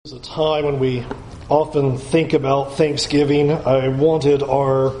It's a time when we often think about Thanksgiving. I wanted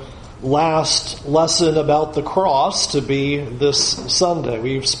our last lesson about the cross to be this Sunday.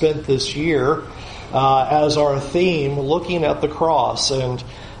 We've spent this year as our theme looking at the cross and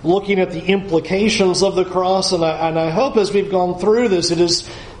looking at the implications of the cross. And I hope as we've gone through this, it has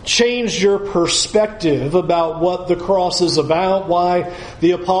changed your perspective about what the cross is about, why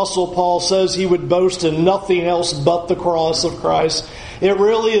the Apostle Paul says he would boast in nothing else but the cross of Christ. It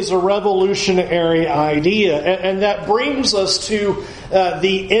really is a revolutionary idea. And that brings us to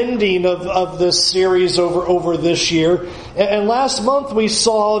the ending of this series over this year. And last month we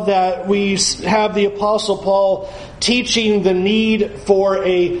saw that we have the Apostle Paul teaching the need for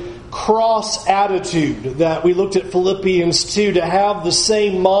a cross attitude, that we looked at Philippians 2, to have the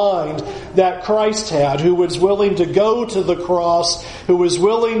same mind that Christ had, who was willing to go to the cross, who was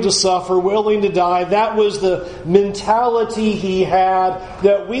willing to suffer, willing to die. That was the mentality he had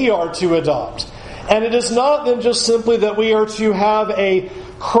that we are to adopt. And it is not then just simply that we are to have a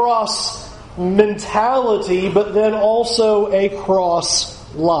cross mentality, but then also a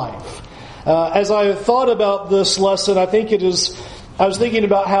cross life. As I thought about this lesson, I was thinking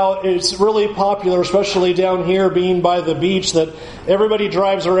about how it's really popular, especially down here being by the beach, that everybody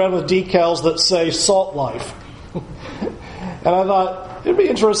drives around with decals that say Salt Life. And I thought, it'd be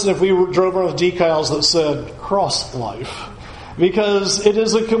interesting if we drove around with decals that said Cross Life. Because it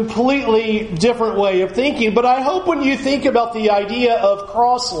is a completely different way of thinking. But I hope when you think about the idea of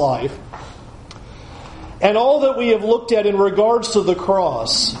cross life, and all that we have looked at in regards to the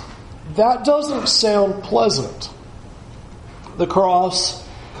cross, that doesn't sound pleasant. The cross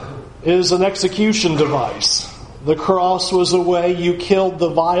is an execution device. The cross was a way you killed the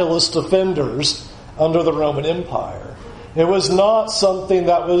vilest offenders under the Roman Empire. It was not something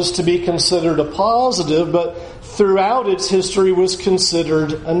that was to be considered a positive, but throughout its history was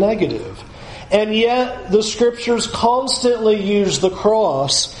considered a negative. And yet the Scriptures constantly use the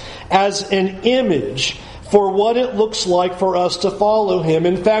cross as an image for what it looks like for us to follow Him.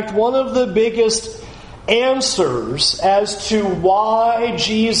 In fact, one of the biggest answers as to why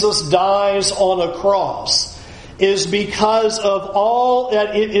Jesus dies on a cross is because of all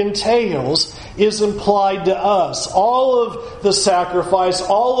that it entails is implied to us. All of the sacrifice,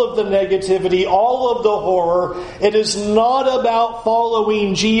 all of the negativity, all of the horror. It is not about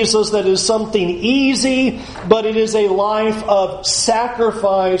following Jesus that is something easy, but it is a life of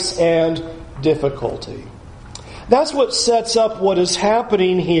sacrifice and difficulty. That's what sets up what is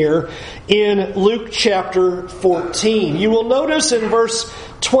happening here in Luke chapter 14. You will notice in verse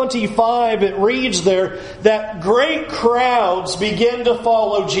 25, it reads there that great crowds begin to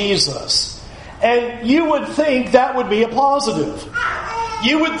follow Jesus. And you would think that would be a positive.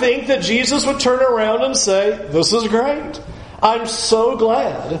 You would think that Jesus would turn around and say, "This is great. I'm so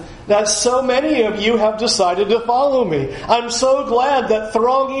glad that so many of you have decided to follow me. I'm so glad that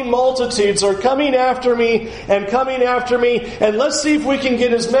thronging multitudes are coming after me, and let's see if we can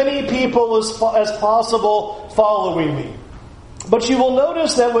get as many people as possible following me." But you will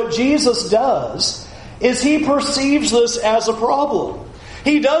notice that what Jesus does is He perceives this as a problem.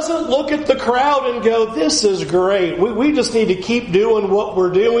 He doesn't look at the crowd and go, "This is great. We just need to keep doing what we're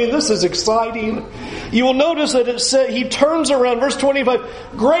doing. This is exciting." You will notice that it said He turns around, verse 25,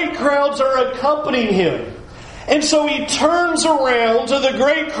 great crowds are accompanying Him. And so He turns around to the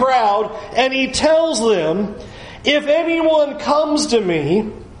great crowd and He tells them, "If anyone comes to me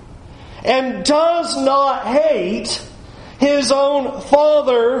and does not hate his own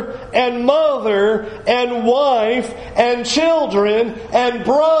father and mother and wife and children and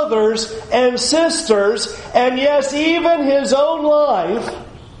brothers and sisters, and yes, even his own life,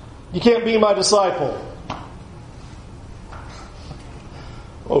 you can't be my disciple."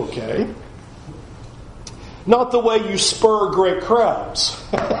 Okay. Not the way you spur great crowds.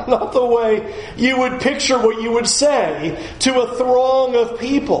 Not the way you would picture what you would say to a throng of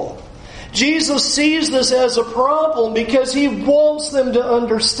people. Jesus sees this as a problem because He wants them to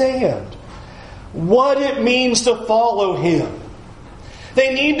understand what it means to follow Him.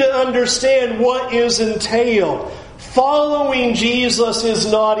 They need to understand what is entailed. Following Jesus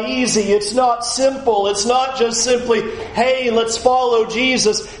is not easy. It's not simple. It's not just simply, "Hey, let's follow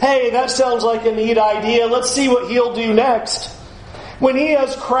Jesus. Hey, that sounds like a neat idea. Let's see what He'll do next." When He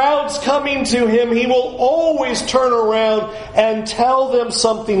has crowds coming to Him, He will always turn around and tell them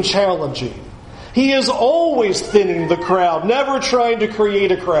something challenging. He is always thinning the crowd, never trying to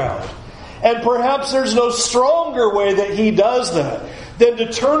create a crowd. And perhaps there's no stronger way that He does that than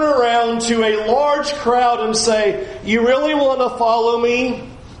to turn around to a large crowd and say, "You really want to follow me?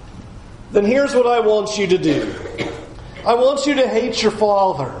 Then here's what I want you to do. I want you to hate your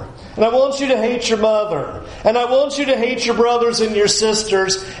father. And I want you to hate your mother. And I want you to hate your brothers and your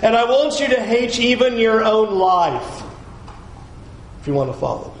sisters. And I want you to hate even your own life. If you want to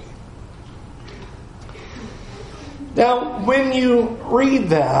follow me. Now, when you read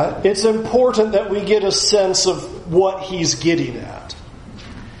that, it's important that we get a sense of what he's getting at.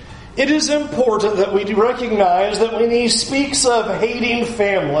 It is important that we recognize that when he speaks of hating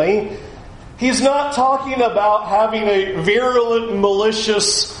family, he's not talking about having a virulent,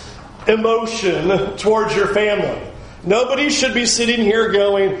 malicious emotion towards your family. Nobody should be sitting here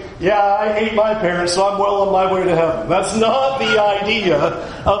going, yeah, I hate my parents, so I'm well on my way to heaven. That's not the idea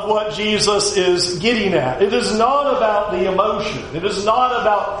of what Jesus is getting at. It is not about the emotion. It is not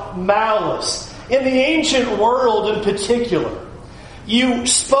about malice. In the ancient world in particular, you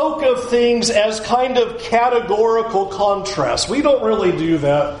spoke of things as kind of categorical contrasts. We don't really do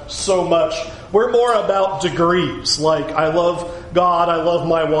that so much. We're more about degrees. Like, I love God, I love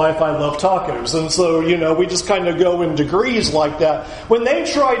my wife, I love tacos. And so, we just kind of go in degrees like that. When they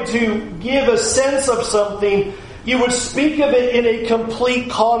tried to give a sense of something, you would speak of it in a complete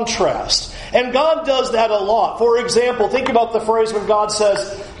contrast. And God does that a lot. For example, think about the phrase when God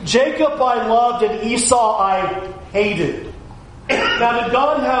says, Jacob I loved and Esau I hated. Now, did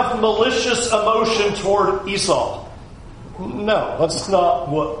God have malicious emotion toward Esau? No, that's not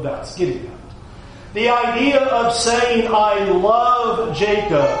what that's getting at. The idea of saying, I love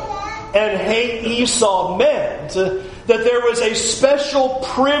Jacob and hate Esau meant that there was a special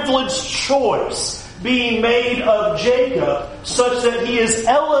privileged choice being made of Jacob such that he is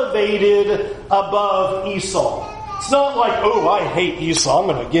elevated above Esau. It's not like, oh, I hate Esau, I'm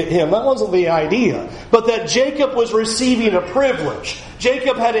going to get him. That wasn't the idea. But that Jacob was receiving a privilege.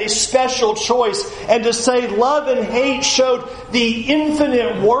 Jacob had a special choice. And to say love and hate showed the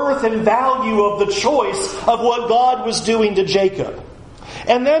infinite worth and value of the choice of what God was doing to Jacob.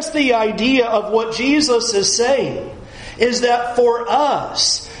 And that's the idea of what Jesus is saying. Is that for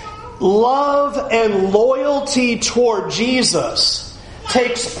us, love and loyalty toward Jesus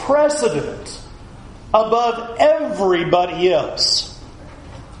takes precedence above everybody else.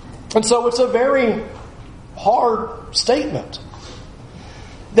 And so it's a very hard statement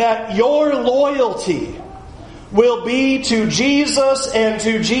that your loyalty will be to Jesus and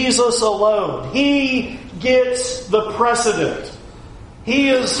to Jesus alone. He gets the precedent. He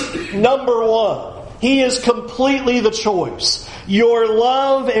is number one. He is completely the choice. Your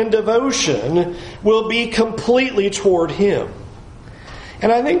love and devotion will be completely toward Him.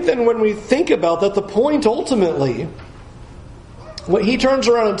 And I think then when we think about that, the point ultimately, what he turns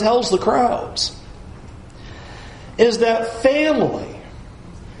around and tells the crowds, is that family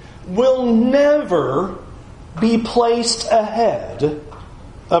will never be placed ahead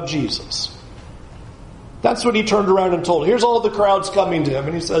of Jesus. That's what he turned around and told. Here's all the crowds coming to him,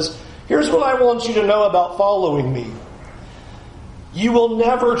 and he says, here's what I want you to know about following me. You will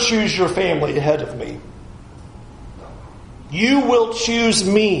never choose your family ahead of me. You will choose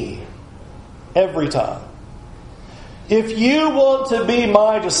me every time. If you want to be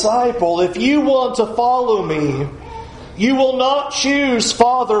my disciple, if you want to follow me, you will not choose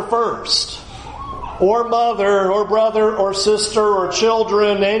father first, or mother, or brother, or sister, or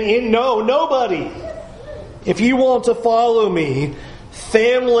children, and nobody. If you want to follow me,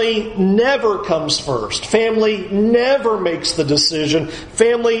 family never comes first. Family never makes the decision.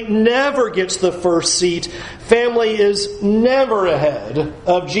 Family never gets the first seat. Family is never ahead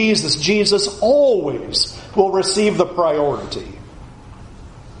of Jesus. Jesus always will receive the priority.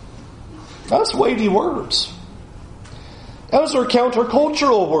 That's weighty words. Those are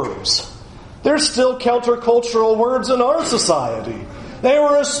countercultural words. There's still countercultural words in our society. They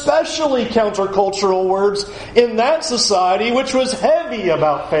were especially countercultural words in that society, which was heavy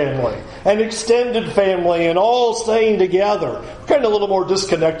about family and extended family and all staying together. We're kind of a little more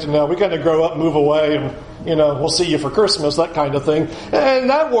disconnected now. We kind of grow up, move away, and we'll see you for Christmas, that kind of thing. And in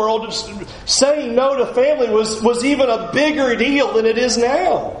that world, saying no to family was even a bigger deal than it is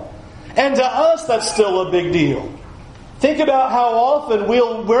now. And to us, that's still a big deal. Think about how often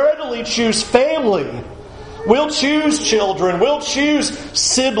we'll readily choose family. We'll choose children. We'll choose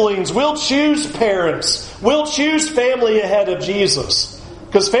siblings. We'll choose parents. We'll choose family ahead of Jesus.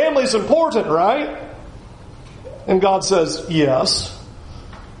 Because family's important, right? And God says, yes.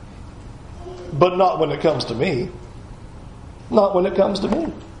 But not when it comes to me. Not when it comes to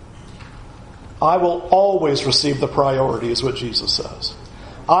me. I will always receive the priority, is what Jesus says.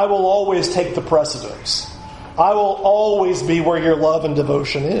 I will always take the precedence. I will always be where your love and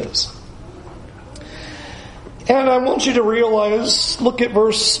devotion is. And I want you to realize, look at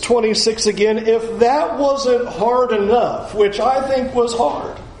verse 26 again, if that wasn't hard enough, which I think was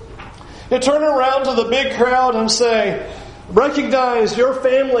hard, to turn around to the big crowd and say, recognize your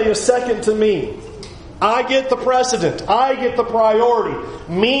family is second to me. I get the precedent. I get the priority.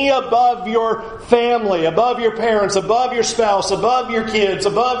 Me above your family, above your parents, above your spouse, above your kids,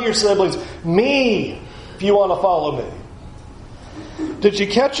 above your siblings. Me, if you want to follow me. Did you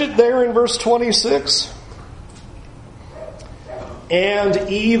catch it there in verse 26? And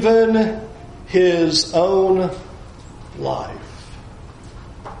even his own life.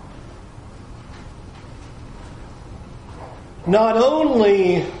 Not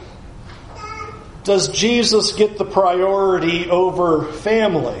only does Jesus get the priority over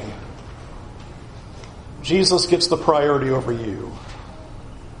family, Jesus gets the priority over you.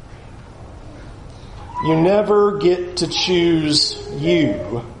 You never get to choose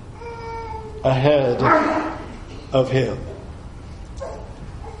you ahead of Him.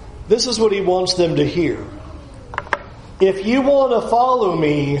 This is what He wants them to hear. If you want to follow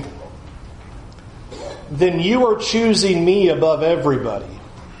me, then you are choosing me above everybody.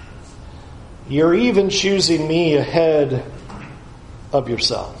 You're even choosing me ahead of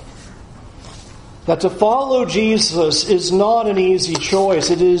yourself. That to follow Jesus is not an easy choice.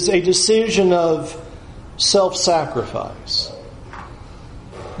 It is a decision of self-sacrifice.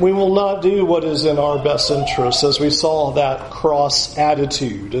 We will not do what is in our best interest, as we saw that cross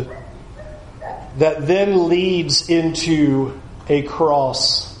attitude that then leads into a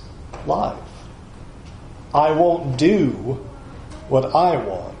cross life. I won't do what I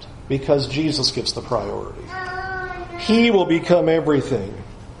want because Jesus gets the priority. He will become everything.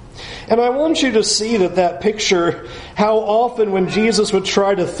 And I want you to see that picture, how often when Jesus would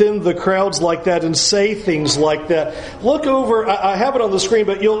try to thin the crowds like that and say things like that. Look over, I have it on the screen,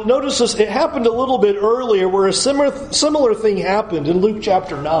 but you'll notice this, it happened a little bit earlier where a similar thing happened in Luke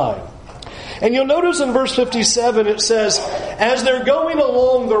chapter 9. And you'll notice in verse 57 it says, as they're going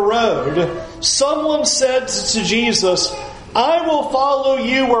along the road, someone said to Jesus, I will follow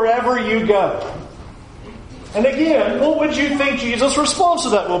you wherever you go. And again, what would you think Jesus' response to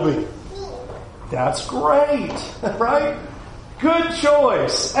that will be? That's great, right? Good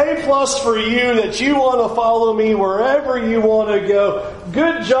choice. A+ for you that you want to follow me wherever you want to go.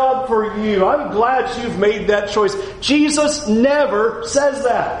 Good job for you. I'm glad you've made that choice. Jesus never says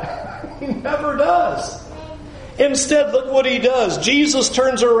that. He never does. Instead, look what He does. Jesus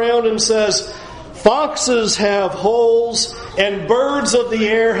turns around and says, foxes have holes and birds of the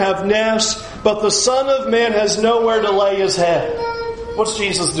air have nests, but the Son of Man has nowhere to lay His head. What's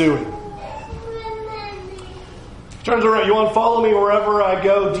Jesus doing? Turns around, you want to follow me wherever I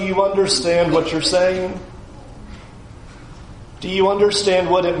go? Do you understand what you're saying? Do you understand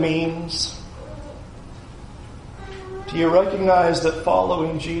what it means? Do you recognize that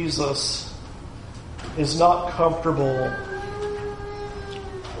following Jesus is not comfortable?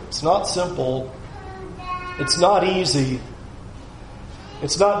 It's not simple. It's not easy.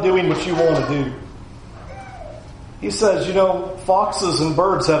 It's not doing what you want to do. He says, foxes and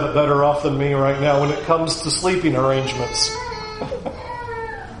birds have it better off than me right now when it comes to sleeping arrangements.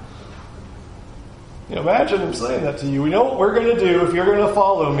 Imagine Him saying that to you. You know what we're going to do if you're going to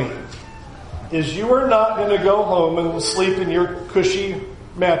follow me is you are not going to go home and sleep in your cushy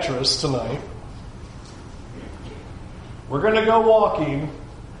mattress tonight. We're going to go walking,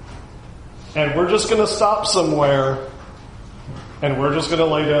 and we're just going to stop somewhere, and we're just going to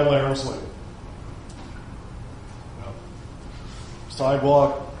lay down there and sleep.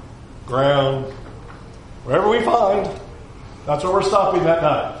 Sidewalk, ground, wherever we find, that's where we're stopping that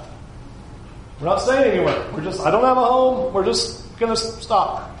night. We're not staying anywhere. I don't have a home. We're just going to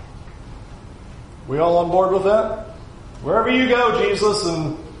stop. We all on board with that? Wherever you go, Jesus,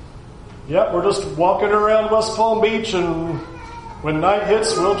 and we're just walking around West Palm Beach, and when night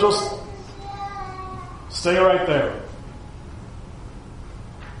hits, we'll just stay right there.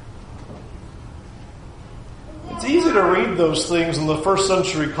 It's easy to read those things in the first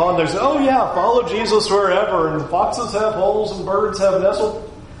century context. Oh yeah, follow Jesus wherever, and foxes have holes and birds have nests.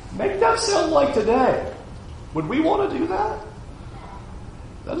 Well, make that sound like today. Would we want to do that?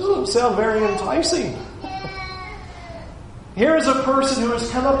 That doesn't sound very enticing. Here is a person who has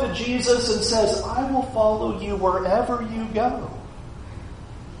come up to Jesus and says, I will follow you wherever you go.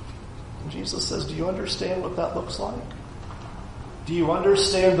 And Jesus says, do you understand what that looks like? Do you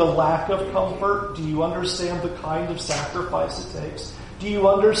understand the lack of comfort? Do you understand the kind of sacrifice it takes? Do you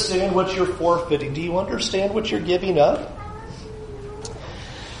understand what you're forfeiting? Do you understand what you're giving up?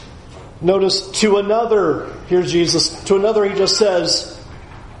 Notice to another, here's Jesus, to another He just says,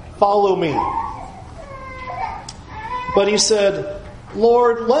 follow me. But he said,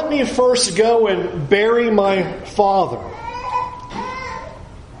 Lord, let me first go and bury my father.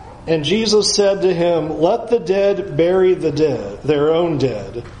 And Jesus said to him, let the dead bury the dead, their own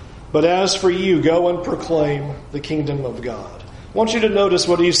dead. But as for you, go and proclaim the kingdom of God. I want you to notice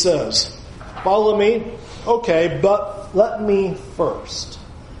what he says. Follow me? Okay, but let me first.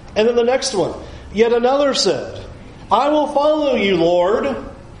 And then the next one. Yet another said, I will follow you, Lord,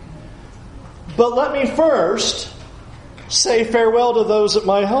 but let me first say farewell to those at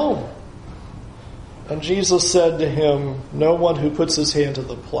my home. And Jesus said to him, no one who puts his hand to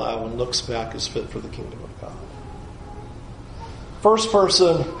the plow and looks back is fit for the kingdom of God. First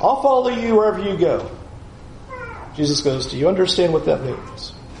person, I'll follow you wherever you go. Jesus goes, do you understand what that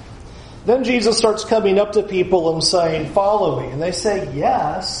means? Then Jesus starts coming up to people and saying, follow me. And they say,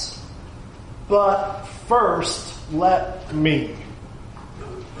 yes, but first let me.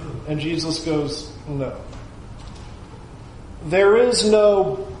 And Jesus goes, no. There is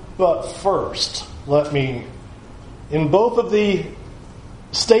no but first let me. In both of the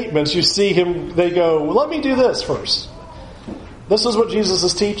statements, you see him, they go, well, let me do this first. This is what Jesus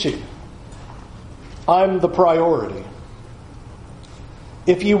is teaching. I'm the priority.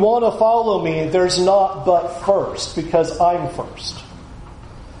 If you want to follow me, there's not but first, because I'm first.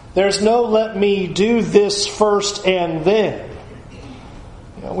 There's no let me do this first and then.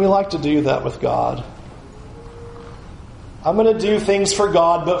 You know, we like to do that with God. I'm going to do things for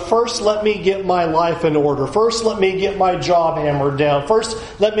God, but first let me get my life in order. First let me get my job hammered down. First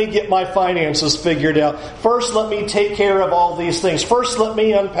let me get my finances figured out. First let me take care of all these things. First let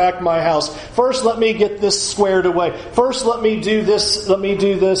me unpack my house. First let me get this squared away. First let me do this,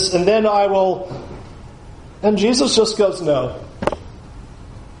 and then I will... And Jesus just goes, no.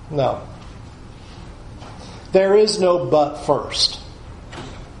 No. There is no but first.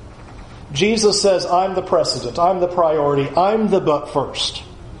 Jesus says, I'm the precedent, I'm the priority, I'm the but first.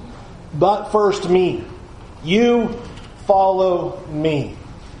 But first me. You follow me.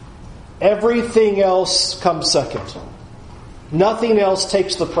 Everything else comes second. Nothing else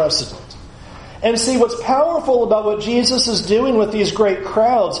takes the precedent. And see, what's powerful about what Jesus is doing with these great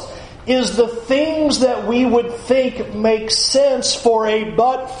crowds is the things that we would think make sense for a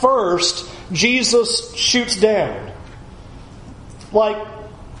but first, Jesus shoots down. Like,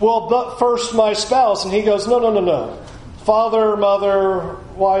 well, but first my spouse. And he goes, no. Father, mother,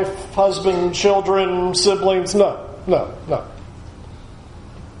 wife, husband, children, siblings, no.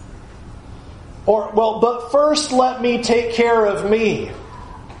 Or, well, but first let me take care of me.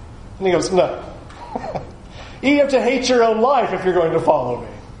 And he goes, no. You have to hate your own life if you're going to follow me.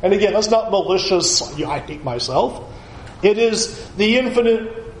 And again, that's not malicious, I hate myself. It is the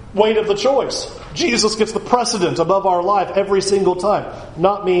infinite weight of the choice. Jesus gets the precedent above our life every single time.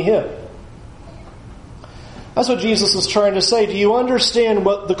 Not me, him. That's what Jesus is trying to say. Do you understand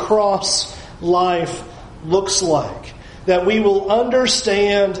what the cross life looks like? That we will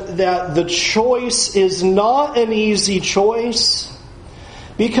understand that the choice is not an easy choice,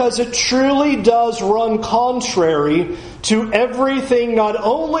 because it truly does run contrary to everything not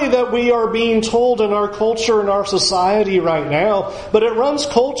only that we are being told in our culture and our society right now, but it runs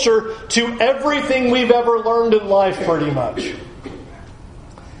culture to everything we've ever learned in life pretty much.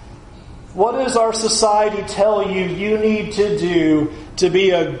 What does our society tell you need to do to be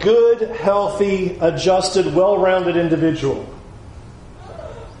a good, healthy, adjusted, well-rounded individual?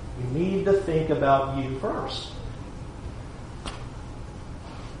 You need to think about you first.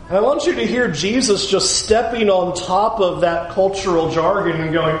 And I want you to hear Jesus just stepping on top of that cultural jargon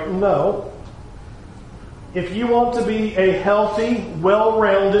and going, no. If you want to be a healthy,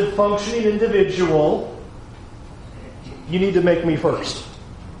 well-rounded, functioning individual, you need to make me first.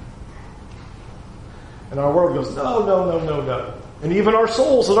 And our world goes, no. And even our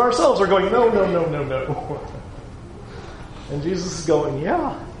souls and ourselves are going, no. And Jesus is going,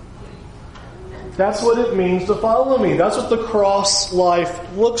 yeah. That's what it means to follow me. That's what the cross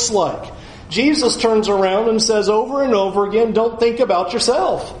life looks like. Jesus turns around and says over and over again, don't think about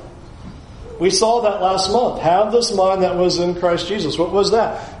yourself. We saw that last month. Have this mind that was in Christ Jesus. What was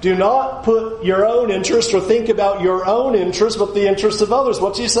that? Do not put your own interest or think about your own interest, but the interest of others.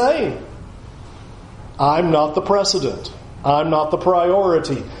 What's he saying? I'm not the precedent. I'm not the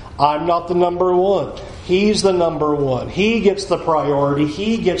priority. I'm not the number one. He's the number one. He gets the priority.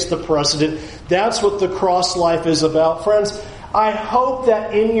 He gets the precedent. That's what the cross life is about. Friends, I hope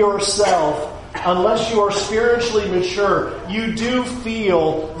that in yourself, unless you are spiritually mature, you do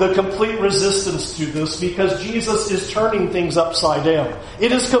feel the complete resistance to this, because Jesus is turning things upside down.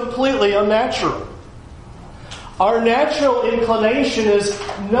 It is completely unnatural. Our natural inclination is,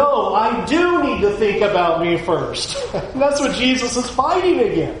 no, I do need to think about me first. And that's what Jesus is fighting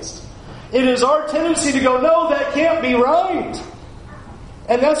against. It is our tendency to go, no, that can't be right.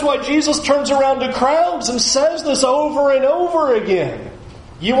 And that's why Jesus turns around to crowds and says this over and over again.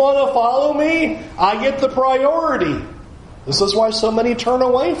 You want to follow me? I get the priority. This is why so many turn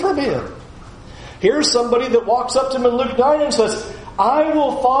away from Him. Here's somebody that walks up to Him in Luke 9 and says, I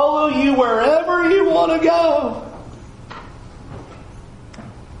will follow you wherever you want to go.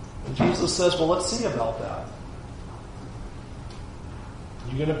 And Jesus says, well, let's see about that.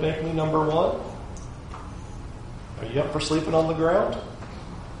 You going to make me number one? Are you up for sleeping on the ground?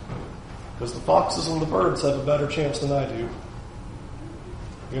 Because the foxes and the birds have a better chance than I do. You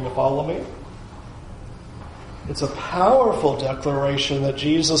going to follow me? It's a powerful declaration that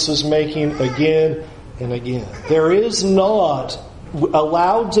Jesus is making again and again. There is not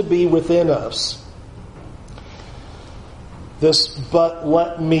allowed to be within us this, but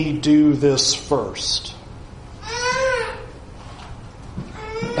let me do this first.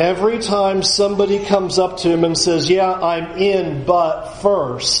 Every time somebody comes up to him and says, yeah, I'm in, but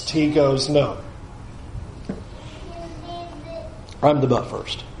first, he goes, no. I'm the but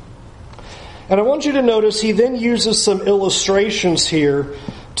first. And I want you to notice he then uses some illustrations here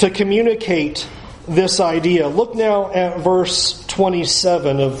to communicate this idea. Look now at verse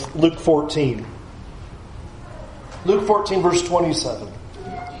 27 of Luke 14. Luke 14, verse 27.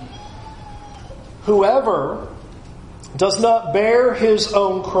 Whoever does not bear his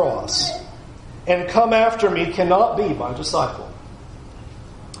own cross and come after me cannot be my disciple.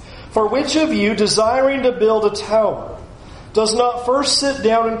 For which of you, desiring to build a tower, does not first sit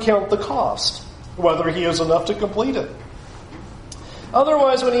down and count the cost, whether he has enough to complete it?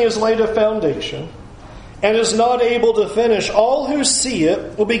 Otherwise, when he has laid a foundation and is not able to finish, all who see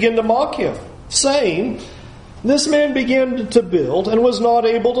it will begin to mock him, saying, this man began to build and was not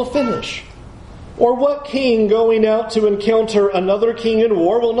able to finish. Or what king going out to encounter another king in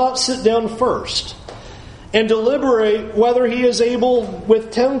war will not sit down first and deliberate whether he is able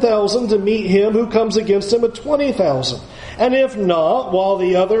with 10,000 to meet him who comes against him with 20,000? And if not, while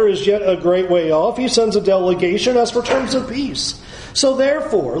the other is yet a great way off, he sends a delegation as for terms of peace. So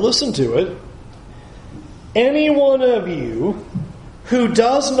therefore, listen to it, any one of you who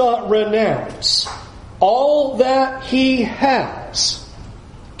does not renounce all that he has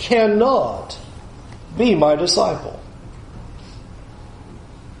cannot be my disciple.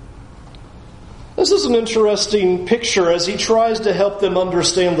 This is an interesting picture as he tries to help them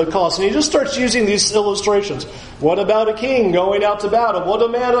understand the cost. And he just starts using these illustrations. What about a king going out to battle? What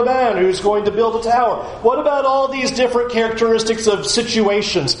about a man who's going to build a tower? What about all these different characteristics of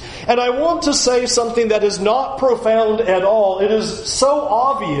situations? And I want to say something that is not profound at all. It is so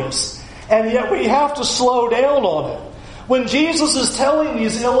obvious, and yet we have to slow down on it. When Jesus is telling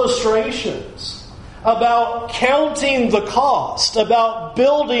these illustrations about counting the cost, about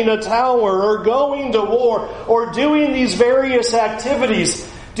building a tower or going to war or doing these various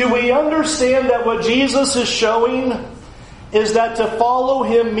activities, do we understand that what Jesus is showing is that to follow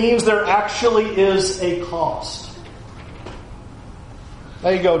Him means there actually is a cost?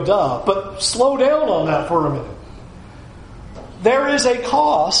 There you go, duh. But slow down on that for a minute. There is a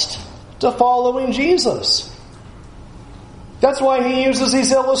cost to following Jesus. That's why He uses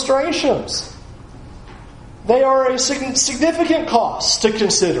these illustrations. They are a significant cost to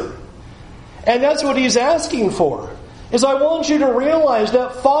consider. And that's what He's asking for. Is I want you to realize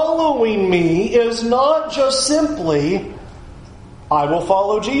that following me is not just simply, I will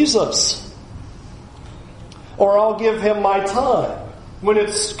follow Jesus. Or I'll give Him my time when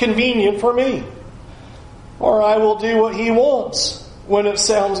it's convenient for me. Or I will do what He wants when it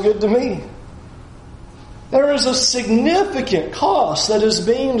sounds good to me. There is a significant cost that is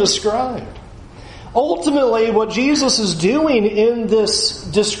being described. Ultimately, what Jesus is doing in this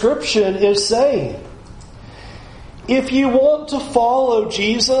description is saying, if you want to follow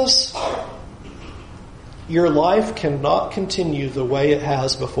Jesus, your life cannot continue the way it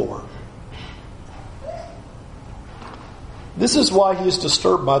has before. This is why He is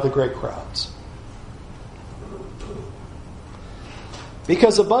disturbed by the great crowds.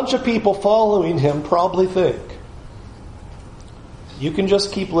 Because a bunch of people following Him probably think, you can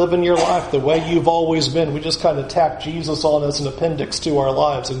just keep living your life the way you've always been. We just kind of tack Jesus on as an appendix to our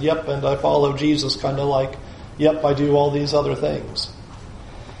lives. And and I follow Jesus kind of like, I do all these other things.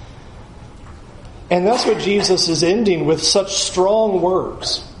 And that's what Jesus is ending with such strong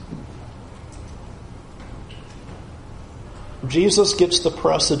words. Jesus gets the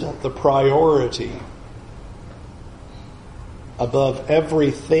precedent, the priority above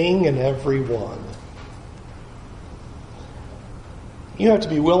everything and everyone. You have to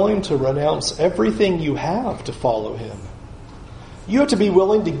be willing to renounce everything you have to follow him. You have to be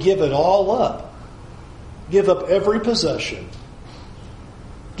willing to give it all up. Give up every possession.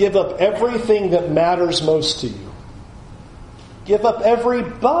 Give up everything that matters most to you. Give up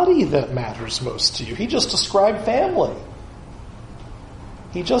everybody that matters most to you. He just described family.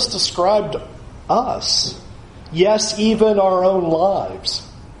 He just described us. Yes, even our own lives,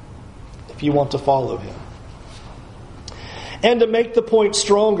 if you want to follow him. And to make the point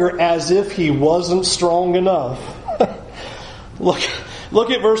stronger, as if he wasn't strong enough, look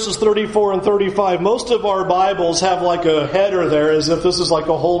at verses 34 and 35. Most of our Bibles have like a header there, as if this is like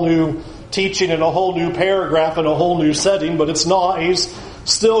a whole new teaching and a whole new paragraph and a whole new setting, but it's not. He's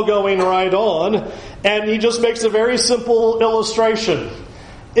still going right on, and he just makes a very simple illustration.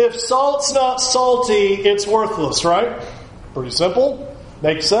 If salt's not salty, it's worthless, right? Pretty simple.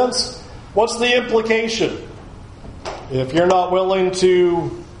 Makes sense. What's the implication? If you're not willing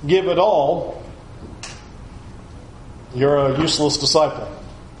to give it all, you're a useless disciple.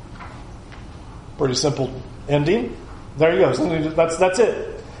 Pretty simple ending. There you go. That's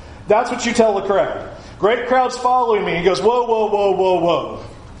it. That's what you tell the crowd. Great crowd's following me. He goes, whoa, whoa, whoa, whoa, whoa.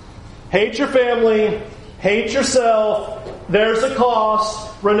 Hate your family. Hate yourself. There's a cost.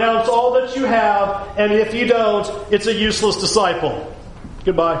 Renounce all that you have. And if you don't, it's a useless disciple.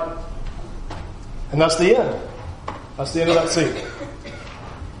 Goodbye. And that's the end. That's the end of that scene.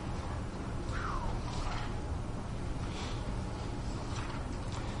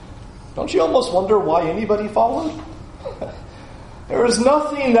 Don't you almost wonder why anybody followed? There was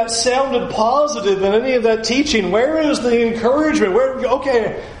nothing that sounded positive in any of that teaching. Where is the encouragement?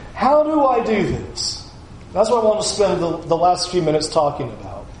 Okay, how do I do this? That's what I want to spend the last few minutes talking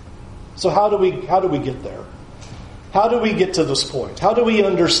about. So how do we get there? How do we get to this point? How do we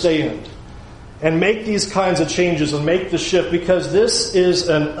understand and make these kinds of changes and make the shift? Because this is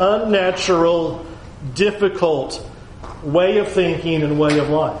an unnatural, difficult way of thinking and way of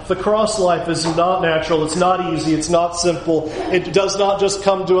life. The cross life is not natural. It's not easy. It's not simple. It does not just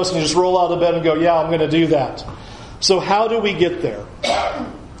come to us and you just roll out of bed and go, yeah, I'm going to do that. So how do we get there?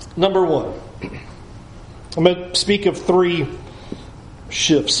 Number one, I'm going to speak of 3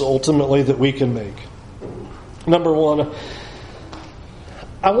 shifts ultimately that we can make. Number one,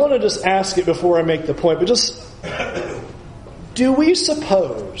 I want to just ask it before I make the point, but just, do we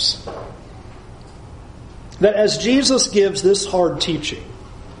suppose that as Jesus gives this hard teaching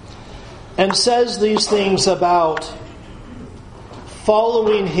and says these things about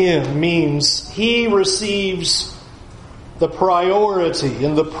following him means he receives the priority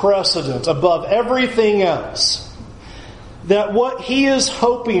and the precedent above everything else, that what he is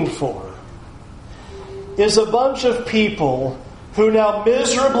hoping for is a bunch of people who now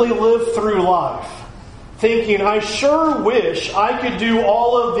miserably live through life thinking, I sure wish I could do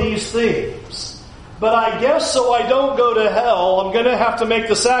all of these things, but I guess so I don't go to hell, I'm going to have to make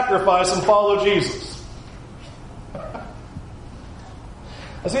the sacrifice and follow Jesus.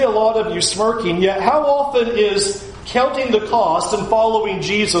 I see a lot of you smirking, yet how often is counting the cost and following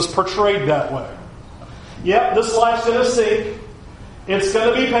Jesus portrayed that way? Yep, this life's going to sink. It's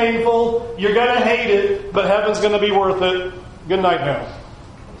going to be painful. You're going to hate it, but heaven's going to be worth it. Good night now.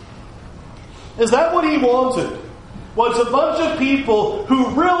 Is that what he wanted? Was a bunch of people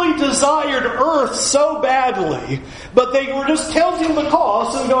who really desired earth so badly, but they were just counting the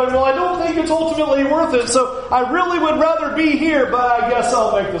cost and going, well, I don't think it's ultimately worth it, so I really would rather be here, but I guess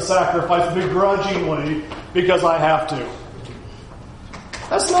I'll make the sacrifice begrudgingly because I have to.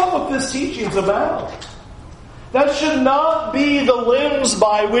 That's not what this teaching's about. That should not be the lens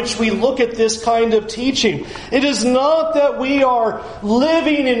by which we look at this kind of teaching. It is not that we are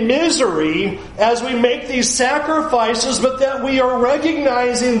living in misery as we make these sacrifices, but that we are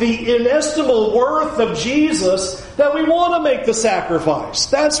recognizing the inestimable worth of Jesus, that we want to make the sacrifice.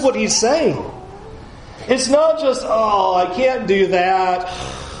 That's what he's saying. It's not just, oh, I can't do that.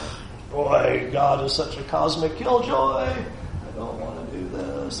 Boy, God is such a cosmic killjoy. I don't want to do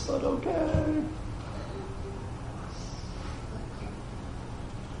this, but okay.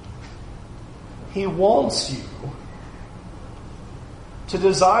 He wants you to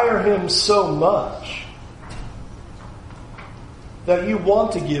desire him so much that you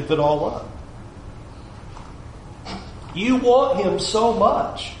want to give it all up. You want him so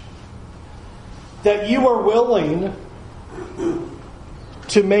much that you are willing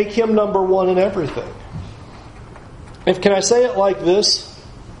to make him number one in everything. Can I say it like this?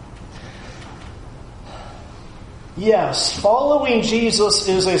 Yes, following Jesus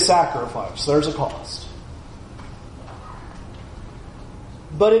is a sacrifice. There's a cost.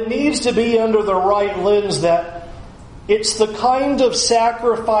 But it needs to be under the right lens that It's the kind of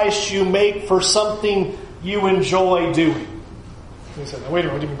sacrifice you make for something you enjoy doing. You say, wait a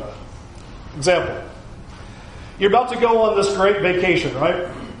minute, what do you mean by that? Example. You're about to go on this great vacation, right?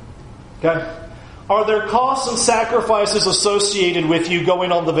 Okay. Are there costs and sacrifices associated with you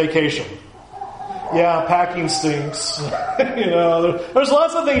going on the vacation? Yeah, packing stinks. There's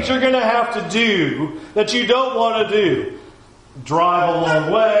lots of things you're going to have to do that you don't want to do. Drive a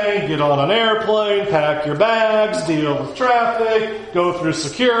long way, get on an airplane, pack your bags, deal with traffic, go through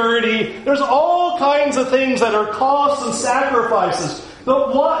security. There's all kinds of things that are costs and sacrifices.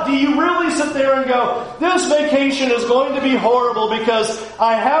 But what do you really sit there and go, this vacation is going to be horrible because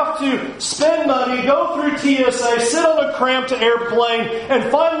I have to spend money, go through TSA, sit on a cramped airplane, and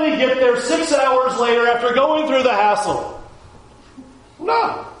finally get there 6 hours later after going through the hassle?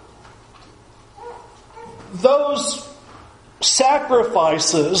 No. Those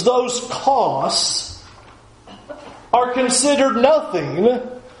sacrifices, those costs, are considered nothing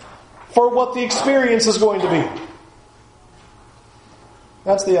for what the experience is going to be.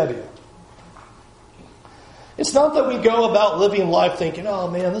 That's the idea. It's not that we go about living life thinking, oh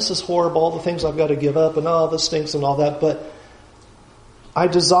man, this is horrible, all the things I've got to give up, and oh, this stinks and all that, but I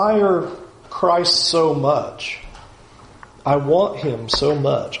desire Christ so much. I want Him so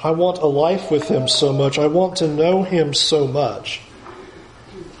much. I want a life with Him so much. I want to know Him so much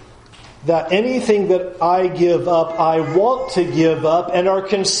that anything that I give up, I want to give up, and are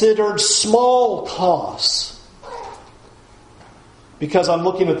considered small costs because I'm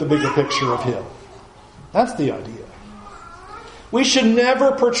looking at the bigger picture of Him. That's the idea. We should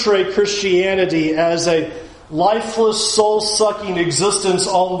never portray Christianity as a lifeless, soul-sucking existence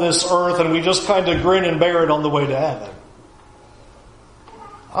on this earth and we just kind of grin and bear it on the way to heaven.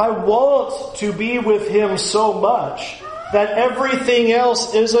 I want to be with Him so much that everything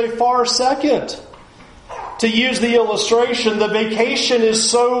else is a far second. To use the illustration, the vacation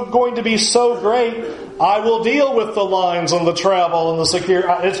is going to be so great, I will deal with the lines on the travel and the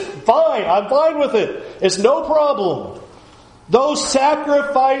security. It's fine. I'm fine with it. It's no problem. Those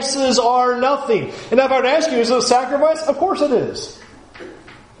sacrifices are nothing. And if I were to ask you, is it a sacrifice? Of course it is.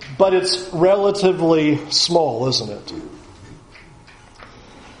 But it's relatively small, isn't it?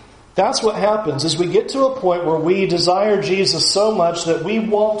 That's what happens is we get to a point where we desire Jesus so much that we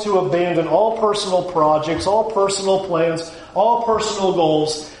want to abandon all personal projects, all personal plans, all personal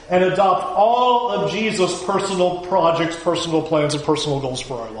goals, and adopt all of Jesus' personal projects, personal plans, and personal goals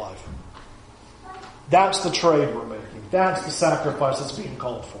for our life. That's the trade we're making. That's the sacrifice that's being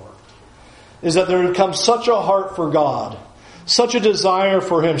called for. Is that there becomes such a heart for God, such a desire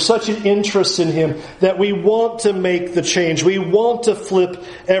for Him, such an interest in Him, that we want to make the change. We want to flip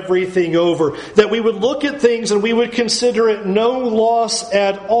everything over. That we would look at things and we would consider it no loss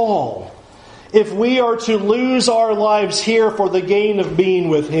at all if we are to lose our lives here for the gain of being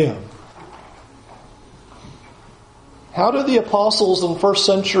with Him. How do the apostles and first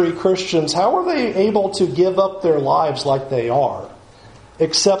century Christians, how are they able to give up their lives like they are?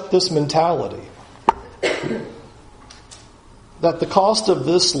 Except this mentality. That the cost of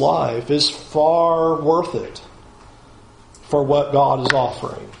this life is far worth it for what God is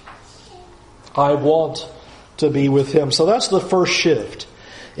offering. I want to be with Him. So that's the first shift,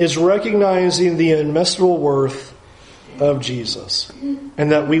 is recognizing the immeasurable worth of Jesus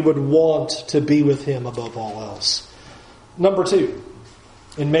and that we would want to be with Him above all else. Number 2,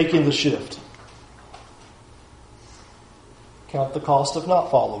 in making the shift, count the cost of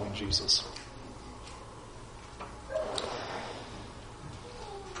not following Jesus.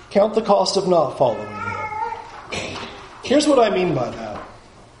 Count the cost of not following Him. Here's what I mean by that.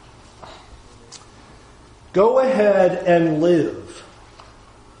 Go ahead and live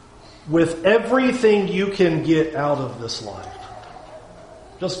with everything you can get out of this life.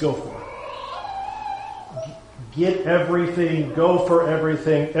 Just go for it. Get everything, go for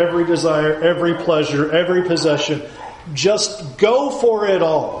everything, every desire, every pleasure, every possession. Just go for it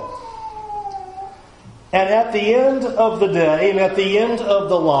all. And at the end of the day, and at the end of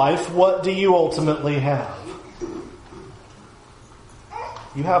the life, what do you ultimately have?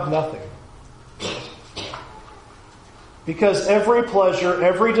 You have nothing. Because every pleasure,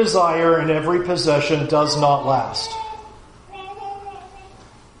 every desire, and every possession does not last.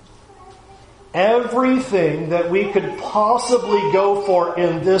 Everything that we could possibly go for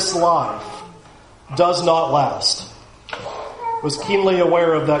in this life does not last. I was keenly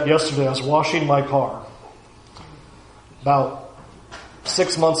aware of that yesterday. I was washing my car. About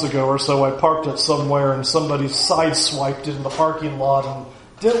 6 months ago or so, I parked it somewhere and somebody sideswiped it in the parking lot and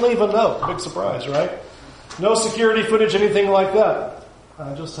didn't leave a note. Big surprise, right? No security footage, anything like that.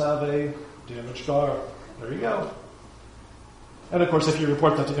 I just have a damaged car. There you go. And of course, if you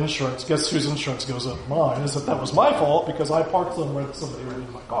report that to insurance, guess whose insurance goes up? Mine. Is that was my fault because I parked somewhere that somebody ran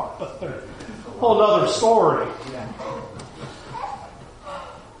in my car. But there, whole other story.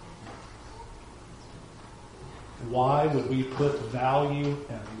 Why would we put value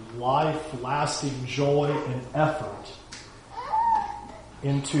and life-lasting joy and effort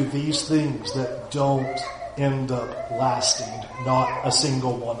into these things that don't end up lasting? Not a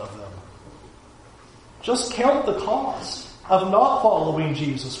single one of them. Just count the cost of not following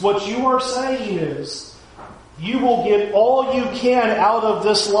Jesus. What you are saying is, you will get all you can out of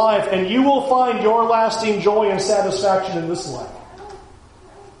this life, and you will find your lasting joy and satisfaction in this life.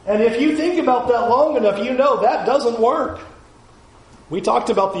 And if you think about that long enough, you know that doesn't work. We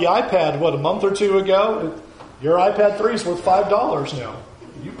talked about the iPad, a month or two ago? Your iPad 3 is worth $5 now.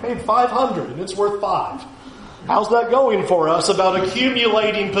 You paid $500 and it's worth $5. How's that going for us about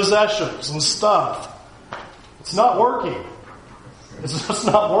accumulating possessions and stuff? It's not working. It's just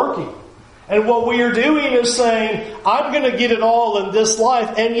not working. And what we are doing is saying, I'm going to get it all in this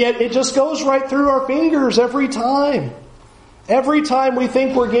life, and yet it just goes right through our fingers every time. Every time we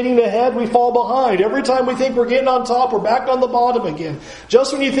think we're getting ahead, we fall behind. Every time we think we're getting on top, we're back on the bottom again.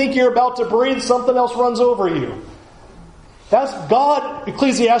 Just when you think you're about to breathe, something else runs over you. That's God,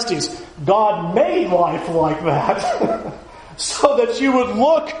 Ecclesiastes. God made life like that so that you would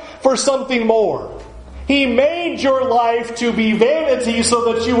look for something more. He made your life to be vanity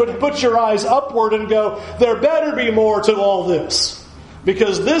so that you would put your eyes upward and go, there better be more to all this.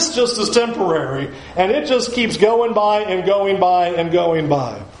 Because this just is temporary, and it just keeps going by and going by and going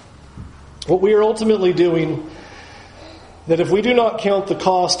by. What we are ultimately doing, that if we do not count the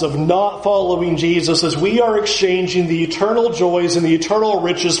cost of not following Jesus, is we are exchanging the eternal joys and the eternal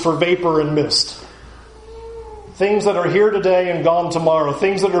riches for vapor and mist. Things that are here today and gone tomorrow.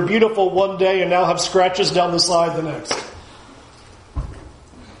 Things that are beautiful one day and now have scratches down the side the next.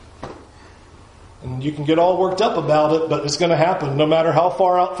 And you can get all worked up about it, but it's going to happen. No matter how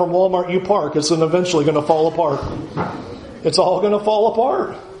far out from Walmart you park, it's eventually going to fall apart. It's all going to fall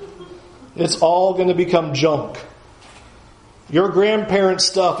apart. It's all going to become junk. Your grandparents'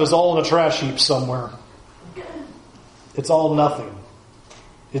 stuff is all in a trash heap somewhere. It's all nothing.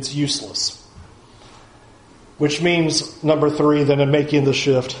 It's useless. Which means, number 3, then in making the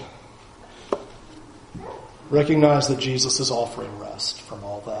shift, recognize that Jesus is offering rest from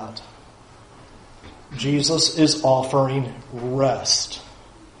all that. Jesus is offering rest.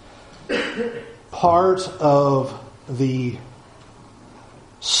 Part of the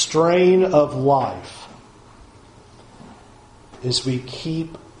strain of life is we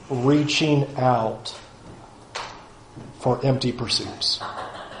keep reaching out for empty pursuits.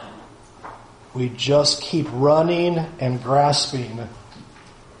 We just keep running and grasping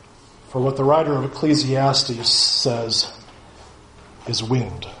for what the writer of Ecclesiastes says is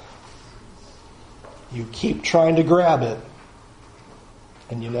wind. You keep trying to grab it,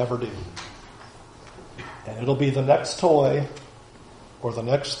 and you never do. And it'll be the next toy, or the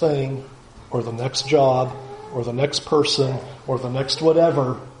next thing, or the next job, or the next person, or the next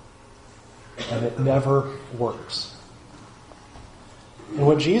whatever, and it never works. And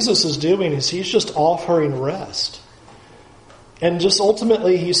what Jesus is doing is he's just offering rest. And just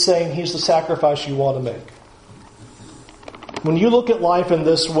ultimately he's saying he's the sacrifice you want to make. When you look at life in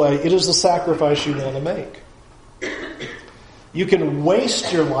this way, it is the sacrifice you want to make. You can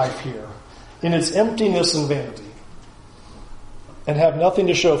waste your life here in its emptiness and vanity and have nothing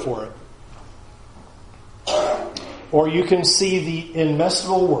to show for it. Or you can see the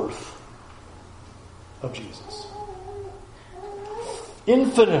inestimable worth of Jesus.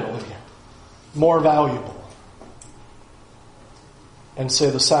 Infinitely more valuable. And say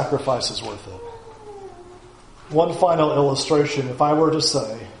the sacrifice is worth it. One final illustration. If I were to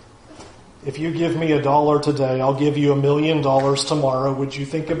say, if you give me $1 today, I'll give you $1 million tomorrow, would you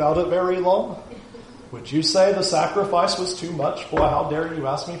think about it very long? Would you say the sacrifice was too much? Boy, how dare you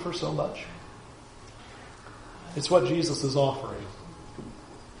ask me for so much? It's what Jesus is offering.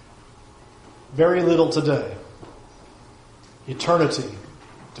 Very little today. Eternity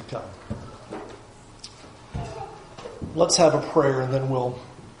to come. Let's have a prayer and then we'll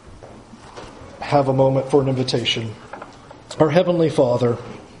have a moment for an invitation. Our Heavenly Father,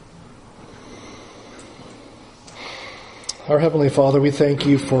 we thank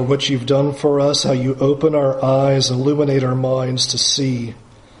you for what you've done for us, how you open our eyes, illuminate our minds to see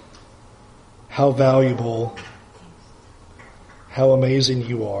how valuable, how amazing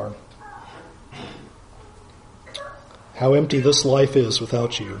you are, how empty this life is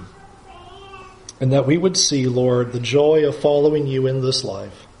without you, and that we would see, Lord, the joy of following you in this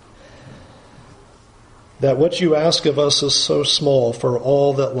life. that what you ask of us is so small for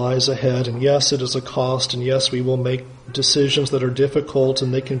all that lies ahead. And yes, it is a cost, and yes, we will make decisions that are difficult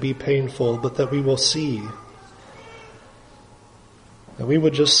and they can be painful, but that we will see, that we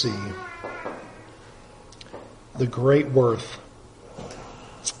would just see the great worth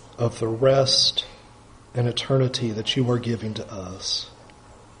of the rest and eternity that you are giving to us.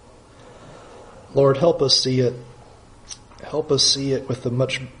 Lord, help us see it. Help us see it with a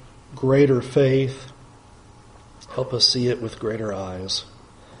much greater faith. Help us see it with greater eyes,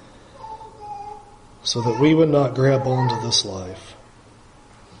 so that we would not grab onto this life,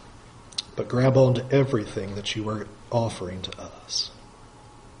 but grab onto everything that you are offering to us.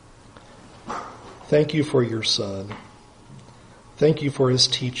 Thank you for your Son. Thank you for his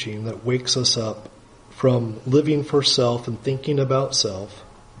teaching that wakes us up from living for self and thinking about self.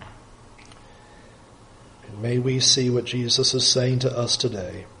 And may we see what Jesus is saying to us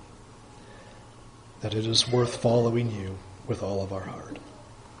today, that it is worth following you with all of our heart.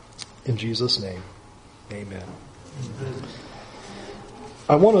 In Jesus' name, amen.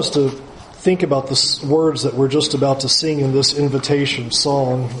 I want us to think about the words that we're just about to sing in this invitation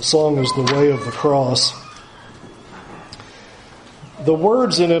song. The song is The Way of the Cross. The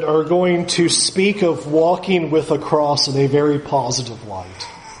words in it are going to speak of walking with a cross in a very positive light.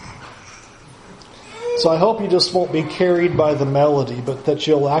 So I hope you just won't be carried by the melody, but that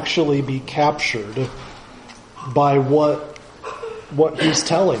you'll actually be captured by what he's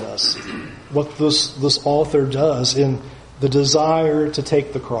telling us, what this author does in the desire to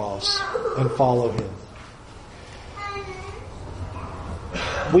take the cross and follow him.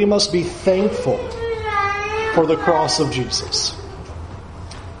 We must be thankful for the cross of Jesus.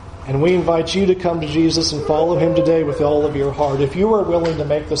 And we invite you to come to Jesus and follow him today with all of your heart. If you are willing to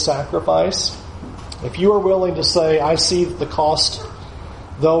make the sacrifice, if you are willing to say, I see the cost,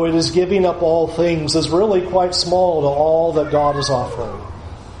 though it is giving up all things, is really quite small to all that God is offering,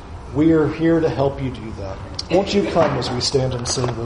 we are here to help you do that. Won't you come as we stand and sing?